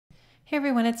Hey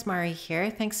everyone, it's Mari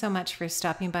here. Thanks so much for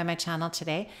stopping by my channel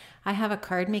today. I have a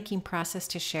card making process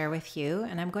to share with you,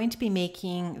 and I'm going to be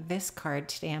making this card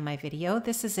today on my video.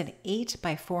 This is an 8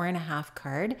 by 4.5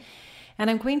 card, and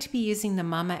I'm going to be using the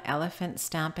Mama Elephant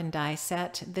stamp and die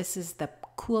set. This is the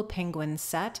Cool Penguin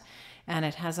set, and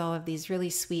it has all of these really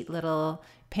sweet little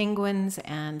penguins,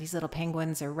 and these little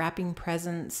penguins are wrapping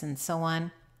presents and so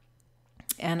on.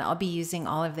 And I'll be using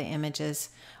all of the images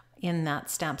in that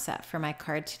stamp set for my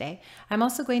card today. I'm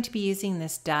also going to be using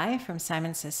this die from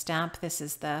Simon Says Stamp. This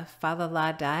is the Fa La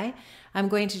La die. I'm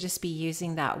going to just be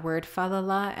using that word Fa La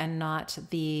La and not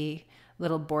the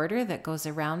little border that goes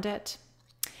around it.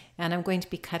 And I'm going to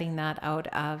be cutting that out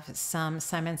of some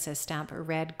Simon Says Stamp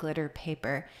red glitter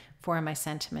paper for my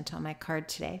sentiment on my card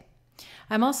today.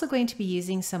 I'm also going to be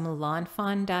using some Lawn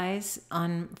Fawn dies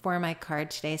for my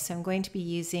card today. So I'm going to be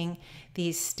using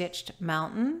these Stitched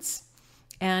Mountains.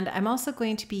 And I'm also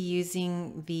going to be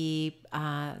using the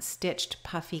Stitched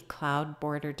Puffy Cloud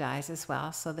border dies as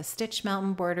well. So the Stitched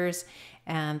Mountain borders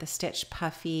and the Stitched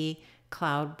Puffy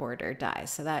Cloud border dies.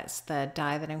 So that's the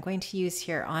die that I'm going to use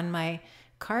here on my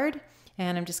card.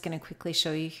 And I'm just going to quickly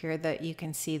show you here that you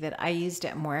can see that I used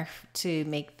it more to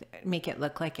make it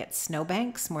look like it's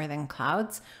snowbanks more than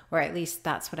clouds, or at least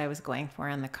that's what I was going for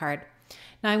on the card.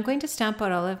 Now I'm going to stamp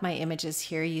out all of my images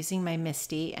here using my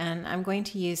MISTI, and I'm going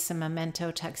to use some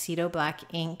Memento Tuxedo Black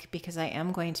ink because I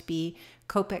am going to be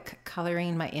Copic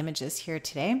coloring my images here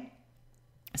today.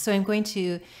 So I'm going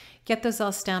to get those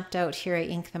all stamped out here. I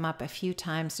ink them up a few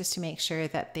times just to make sure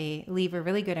that they leave a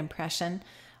really good impression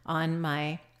on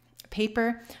my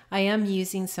paper. I am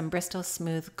using some Bristol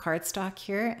Smooth cardstock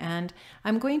here, and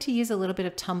I'm going to use a little bit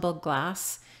of tumbled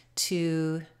glass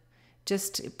to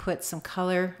just put some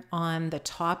color on the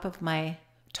top of my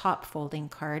top folding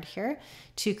card here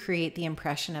to create the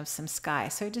impression of some sky.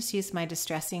 So I just used my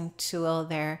distressing tool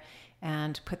there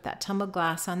and put that tumbled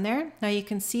glass on there. Now you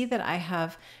can see that I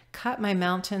have cut my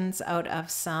mountains out of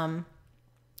some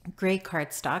gray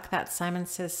cardstock, that's Simon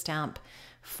Says Stamp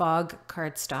Fog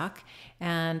cardstock.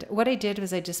 And what I did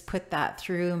was I just put that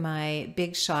through my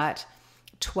Big Shot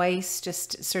twice,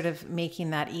 just sort of making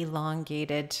that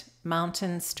elongated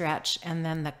mountain stretch, and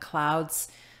then the clouds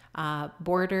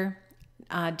border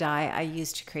die I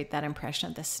used to create that impression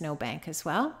of the snowbank as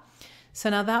well.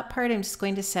 So now that part I'm just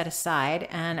going to set aside,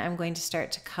 and I'm going to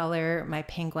start to color my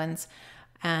penguins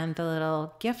and the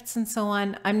little gifts and so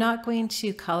on. I'm not going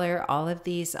to color all of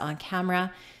these on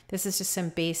camera. This is just some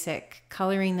basic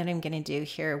coloring that I'm going to do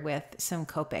here with some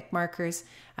Copic markers.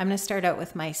 I'm going to start out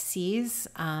with my C's,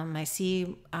 my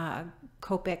C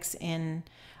Copics in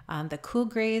the cool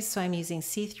grays. So I'm using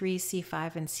C3,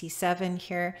 C5, and C7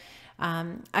 here.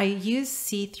 I use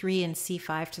C3 and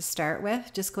C5 to start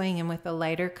with, just going in with a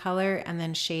lighter color and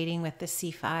then shading with the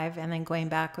C5 and then going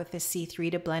back with the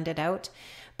C3 to blend it out.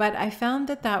 But I found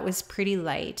that that was pretty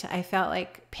light. I felt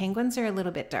like penguins are a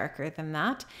little bit darker than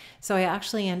that. So I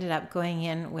actually ended up going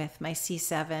in with my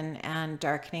C7 and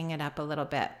darkening it up a little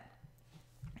bit.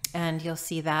 And you'll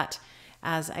see that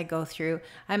as I go through.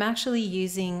 I'm actually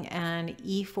using an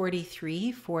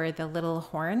E43 for the little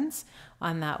horns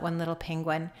on that one little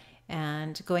penguin,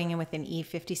 and going in with an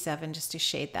E57 just to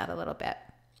shade that a little bit.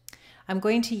 I'm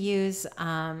going to use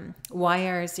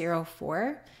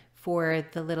YR04 for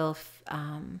the little,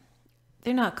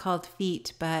 they're not called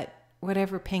feet, but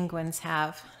whatever penguins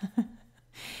have.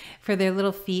 For their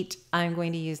little feet, I'm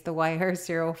going to use the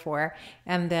YR04,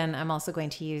 and then I'm also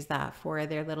going to use that for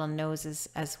their little noses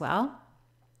as well.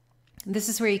 This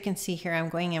is where you can see here I'm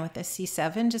going in with the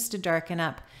C7 just to darken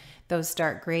up those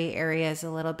dark gray areas a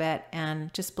little bit,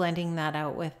 and just blending that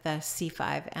out with the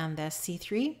C5 and the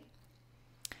C3.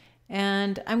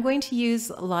 And I'm going to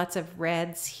use lots of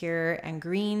reds here and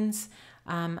greens.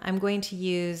 I'm going to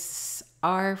use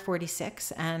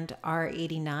R46 and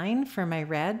R89 for my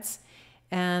reds.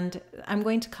 And I'm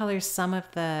going to color some of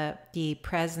the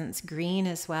presents green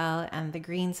as well. And the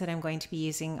greens that I'm going to be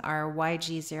using are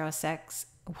YG06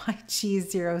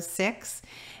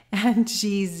 and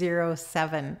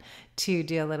G07 to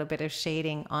do a little bit of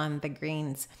shading on the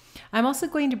greens. I'm also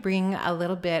going to bring a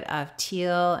little bit of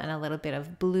teal and a little bit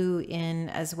of blue in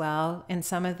as well in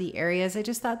some of the areas. I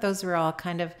just thought those were all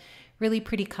kind of really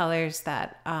pretty colors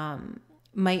that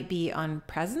might be on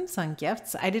presents, on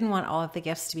gifts. I didn't want all of the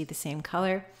gifts to be the same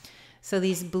color. So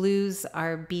these blues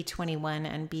are B21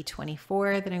 and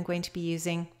B24 that I'm going to be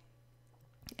using.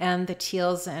 And the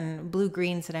teals and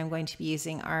blue-greens that I'm going to be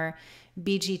using are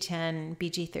BG10,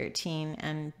 BG13,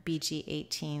 and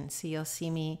BG18. So you'll see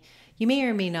me, you may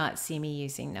or may not see me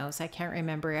using those. I can't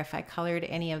remember if I colored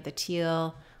any of the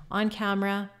teal on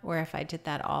camera or if I did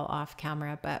that all off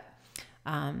camera, but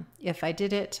If I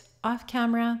did it off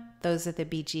camera, those are the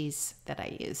BGs that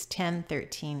I use, 10,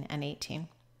 13, and 18.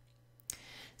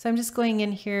 So I'm just going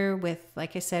in here with,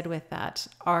 like I said, with that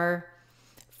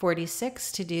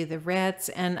R46 to do the reds.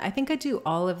 And I think I do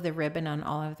all of the ribbon on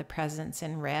all of the presents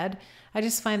in red. I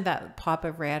just find that pop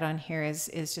of red on here is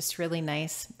just really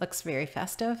nice. Looks very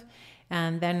festive.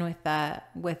 And then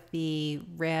with the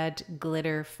red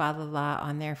glitter fa la la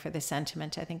on there for the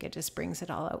sentiment, I think it just brings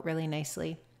it all out really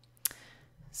nicely.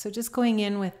 So just going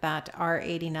in with that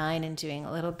R89 and doing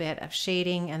a little bit of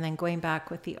shading, and then going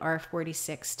back with the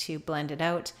R46 to blend it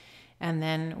out. And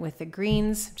then with the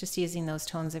greens, just using those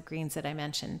tones of greens that I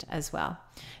mentioned as well.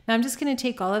 Now I'm just going to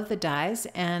take all of the dies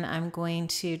and I'm going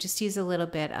to just use a little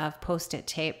bit of Post-it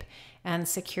tape and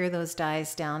secure those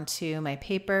dies down to my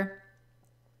paper.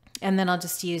 And then I'll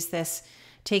just use this,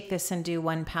 take this and do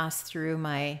one pass through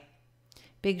my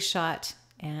Big Shot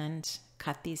and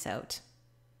cut these out.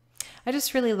 I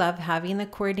just really love having the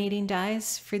coordinating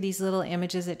dies for these little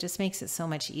images. It just makes it so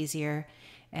much easier.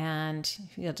 And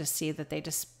you'll just see that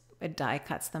a die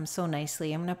cuts them so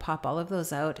nicely. I'm going to pop all of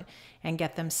those out and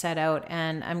get them set out.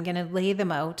 And I'm going to lay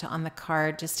them out on the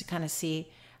card just to kind of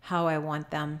see how I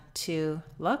want them to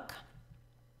look.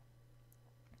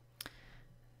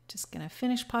 Just going to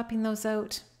finish popping those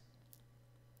out.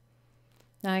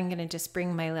 Now I'm going to just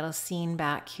bring my little scene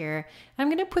back here. I'm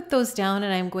going to put those down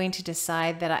and I'm going to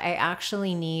decide that I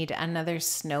actually need another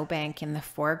snowbank in the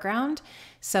foreground.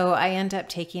 So I end up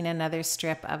taking another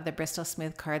strip of the Bristol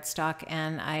Smooth cardstock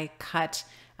and I cut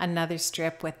another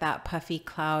strip with that puffy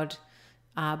cloud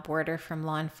border from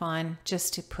Lawn Fawn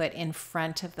just to put in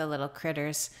front of the little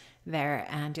critters there,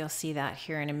 and you'll see that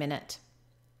here in a minute.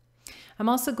 I'm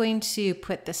also going to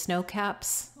put the snow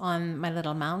caps on my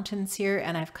little mountains here,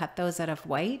 and I've cut those out of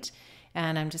white,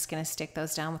 and I'm just going to stick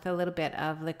those down with a little bit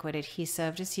of liquid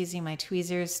adhesive, just using my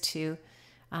tweezers to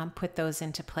put those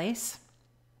into place.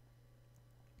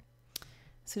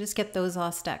 So just get those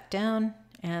all stuck down,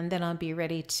 and then I'll be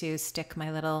ready to stick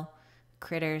my little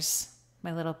critters,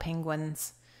 my little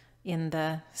penguins, in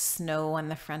the snow on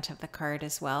the front of the card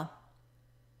as well.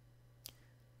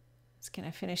 Just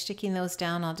gonna finish sticking those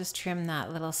down. I'll just trim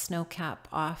that little snow cap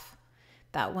off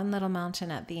that one little mountain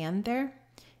at the end there,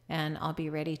 and I'll be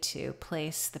ready to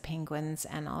place the penguins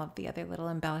and all of the other little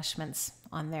embellishments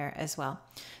on there as well.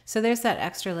 So there's that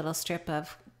extra little strip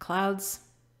of clouds,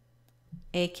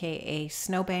 aka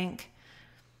snowbank,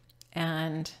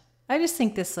 and I just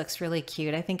think this looks really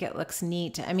cute. I think it looks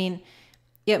neat. I mean,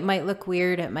 it might look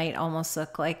weird, it might almost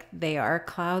look like they are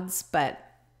clouds, but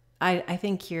I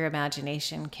think your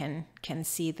imagination can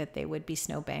see that they would be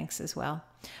snowbanks as well.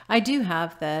 I do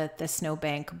have the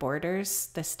snowbank borders,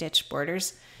 the stitch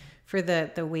borders for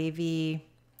the wavy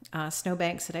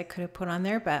snowbanks that I could have put on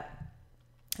there, but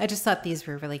I just thought these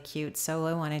were really cute, so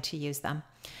I wanted to use them.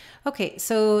 Okay,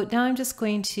 so now I'm just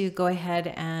going to go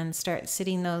ahead and start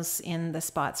sitting those in the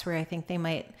spots where I think they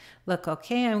might look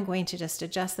okay. I'm going to just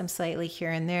adjust them slightly here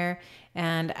and there.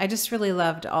 And I just really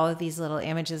loved all of these little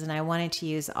images and I wanted to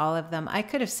use all of them. I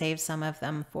could have saved some of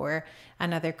them for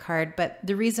another card, but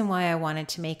the reason why I wanted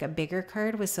to make a bigger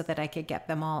card was so that I could get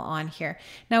them all on here.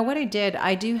 Now what I did,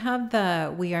 I do have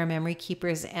the We Are Memory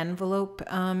Keepers envelope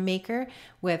maker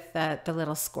with the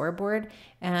little scoreboard.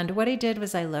 And what I did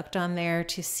was I looked on there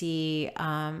to see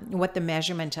what the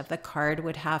measurement of the card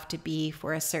would have to be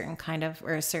for a certain kind of,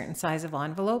 or a certain size of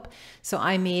envelope. So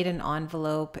I made an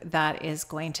envelope that is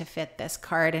going to fit this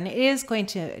card, and it is going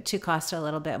to cost a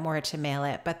little bit more to mail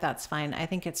it, but that's fine. I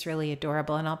think it's really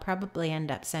adorable, and I'll probably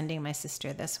end up sending my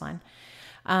sister this one.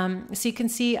 So you can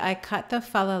see I cut the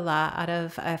fa la la out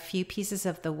of a few pieces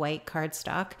of the white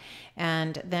cardstock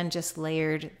and then just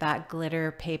layered that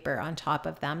glitter paper on top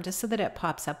of them just so that it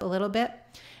pops up a little bit.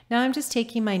 Now I'm just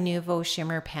taking my Nuvo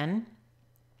shimmer pen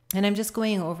and I'm just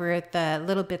going over the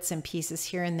little bits and pieces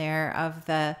here and there of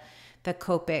the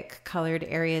Copic colored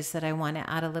areas that I want to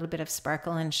add a little bit of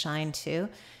sparkle and shine to.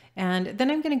 And then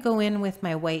I'm going to go in with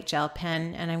my white gel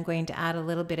pen and I'm going to add a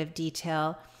little bit of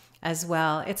detail as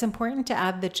well. It's important to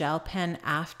add the gel pen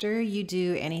after you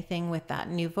do anything with that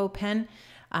Nuvo pen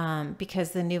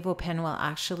because the Nuvo pen will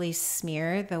actually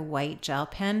smear the white gel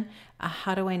pen.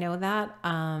 How do I know that?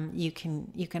 You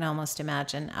can almost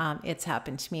imagine. It's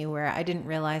happened to me where I didn't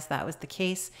realize that was the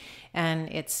case and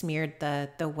it smeared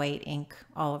the white ink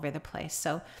all over the place.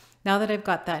 So now that I've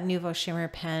got that Nuvo shimmer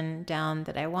pen down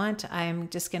that I want, I'm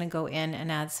just going to go in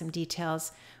and add some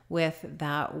details with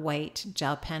that white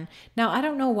gel pen. Now, I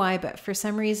don't know why, but for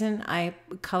some reason I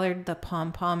colored the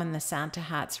pom-pom and the Santa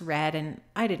hats red, and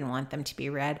I didn't want them to be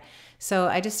red. So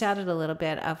I just added a little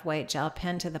bit of white gel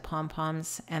pen to the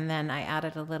pom-poms, and then I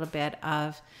added a little bit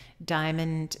of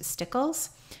diamond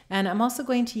stickles. And I'm also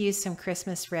going to use some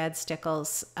Christmas red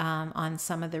stickles on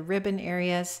some of the ribbon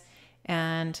areas,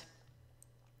 and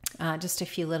just a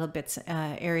few little bits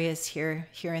areas here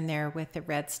and there with the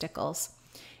red stickles.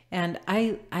 And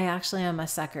I actually am a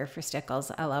sucker for stickles.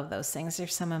 I love those things. They're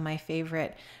some of my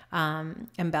favorite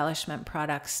embellishment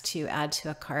products to add to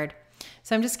a card.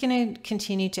 So I'm just going to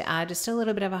continue to add just a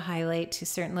little bit of a highlight to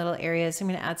certain little areas. I'm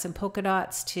going to add some polka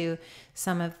dots to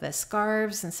some of the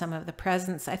scarves and some of the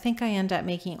presents. I think I end up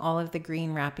making all of the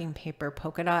green wrapping paper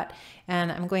polka dot,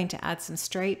 and I'm going to add some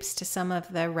stripes to some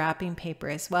of the wrapping paper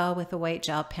as well with a white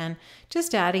gel pen,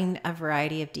 just adding a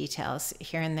variety of details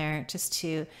here and there just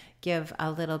to give a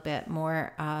little bit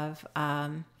more of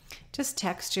just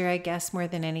texture, I guess, more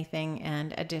than anything,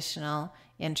 and additional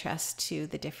interest to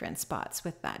the different spots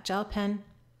with that gel pen.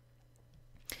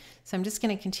 So I'm just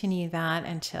going to continue that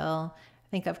until I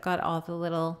think I've got all the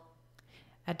little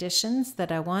additions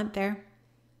that I want there.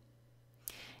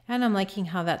 And I'm liking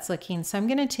how that's looking. So I'm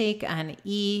going to take an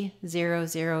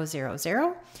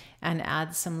E0000 and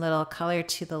add some little color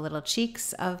to the little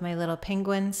cheeks of my little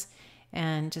penguins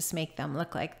and just make them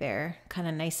look like they're kind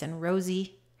of nice and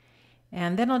rosy.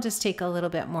 And then I'll just take a little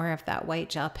bit more of that white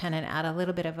gel pen and add a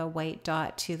little bit of a white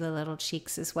dot to the little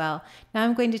cheeks as well. Now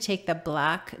I'm going to take the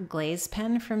black glaze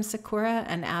pen from Sakura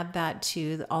and add that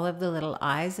to all of the little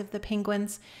eyes of the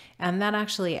penguins. And that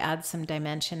actually adds some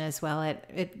dimension as well.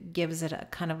 It gives it a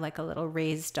kind of like a little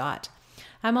raised dot.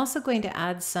 I'm also going to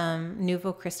add some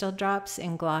Nuvo Crystal drops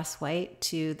in gloss white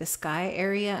to the sky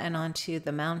area and onto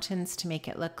the mountains to make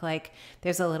it look like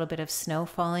there's a little bit of snow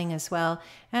falling as well.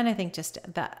 And I think just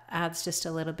that adds just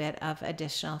a little bit of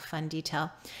additional fun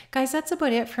detail. Guys, that's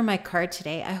about it for my card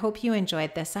today. I hope you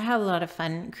enjoyed this. I had a lot of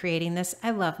fun creating this. I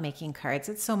love making cards.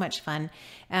 It's so much fun.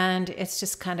 And it's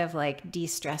just kind of like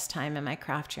de-stress time in my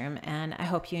craft room. And I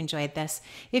hope you enjoyed this.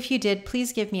 If you did,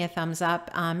 please give me a thumbs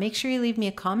up. Make sure you leave me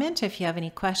a comment if you have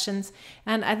any questions.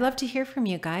 And I'd love to hear from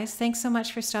you guys. Thanks so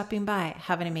much for stopping by.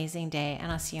 Have an amazing day, and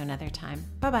I'll see you another time.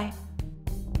 Bye-bye.